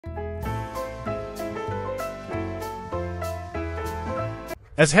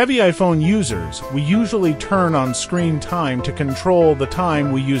As heavy iPhone users, we usually turn on screen time to control the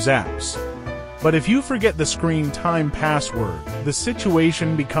time we use apps. But if you forget the screen time password, the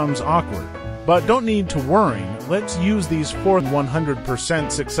situation becomes awkward. But don't need to worry, let's use these 4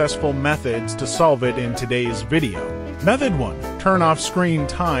 100% successful methods to solve it in today's video. Method 1. Turn off screen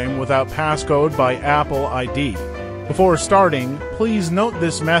time without passcode by Apple ID. Before starting, please note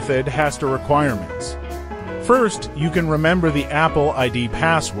this method has two requirements. First, you can remember the Apple ID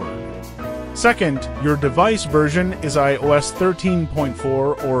password. Second, your device version is iOS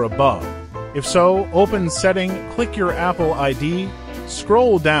 13.4 or above. If so, open Setting, click your Apple ID,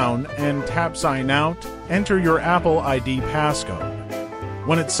 scroll down and tap Sign Out, enter your Apple ID passcode.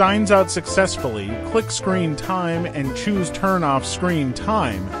 When it signs out successfully, click Screen Time and choose Turn Off Screen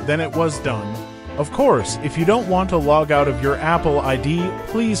Time, then it was done. Of course, if you don't want to log out of your Apple ID,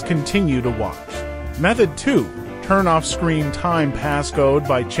 please continue to watch. Method 2. Turn off screen time passcode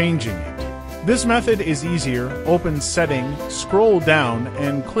by changing it. This method is easier. Open Setting, scroll down,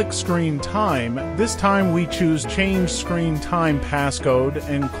 and click Screen Time. This time we choose Change Screen Time Passcode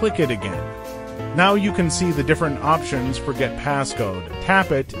and click it again. Now you can see the different options for Get Passcode. Tap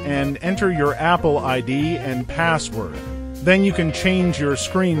it and enter your Apple ID and password. Then you can change your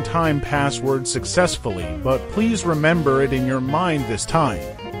screen time password successfully, but please remember it in your mind this time.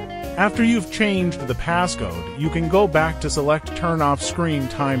 After you've changed the passcode, you can go back to select Turn Off Screen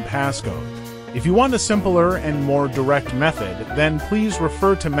Time Passcode. If you want a simpler and more direct method, then please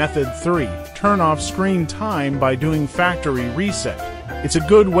refer to Method 3, Turn Off Screen Time by doing Factory Reset. It's a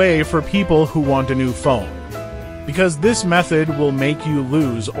good way for people who want a new phone, because this method will make you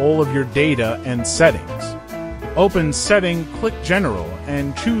lose all of your data and settings. Open Setting, click General,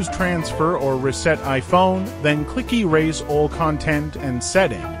 and choose Transfer or Reset iPhone, then click Erase all content and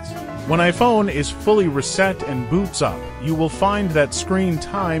settings. When iPhone is fully reset and boots up, you will find that screen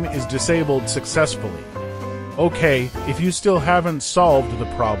time is disabled successfully. Okay, if you still haven't solved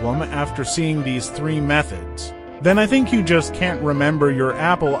the problem after seeing these 3 methods, then I think you just can't remember your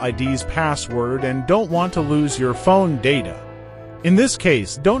Apple ID's password and don't want to lose your phone data. In this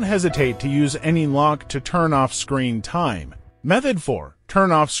case, don't hesitate to use AnyUnlock to turn off screen time. Method 4.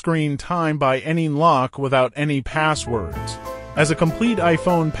 Turn off screen time by AnyUnlock without any passwords. As a complete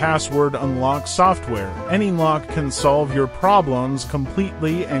iPhone password unlock software, AnyUnlock can solve your problems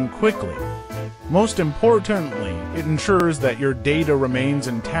completely and quickly. Most importantly, it ensures that your data remains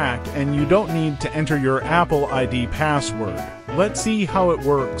intact and you don't need to enter your Apple ID password. Let's see how it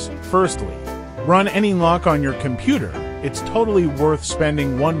works. Firstly, run AnyUnlock on your computer. It's totally worth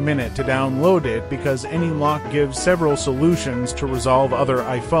spending 1 minute to download it because AnyUnlock gives several solutions to resolve other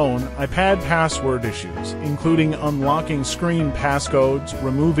iPhone, iPad password issues, including unlocking screen passcodes,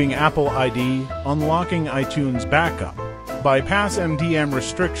 removing Apple ID, unlocking iTunes backup, bypass MDM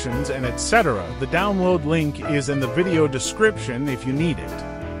restrictions, and etc. The download link is in the video description if you need it.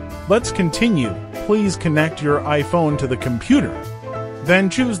 Let's continue. Please connect your iPhone to the computer. Then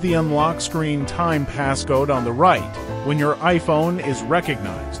choose the Unlock Screen Time passcode on the right when your iPhone is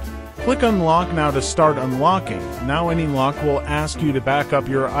recognized. Click Unlock now to start unlocking. Now AnyUnlock will ask you to back up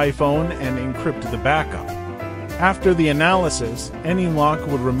your iPhone and encrypt the backup. After the analysis, AnyUnlock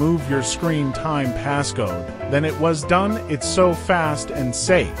would remove your screen time passcode. Then it was done. It's so fast and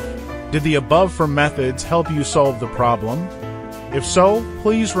safe. Did the above 4 methods help you solve the problem? If so,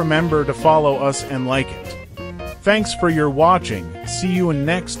 please remember to follow us and like it. Thanks for your watching. See you in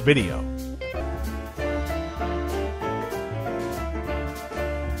next video.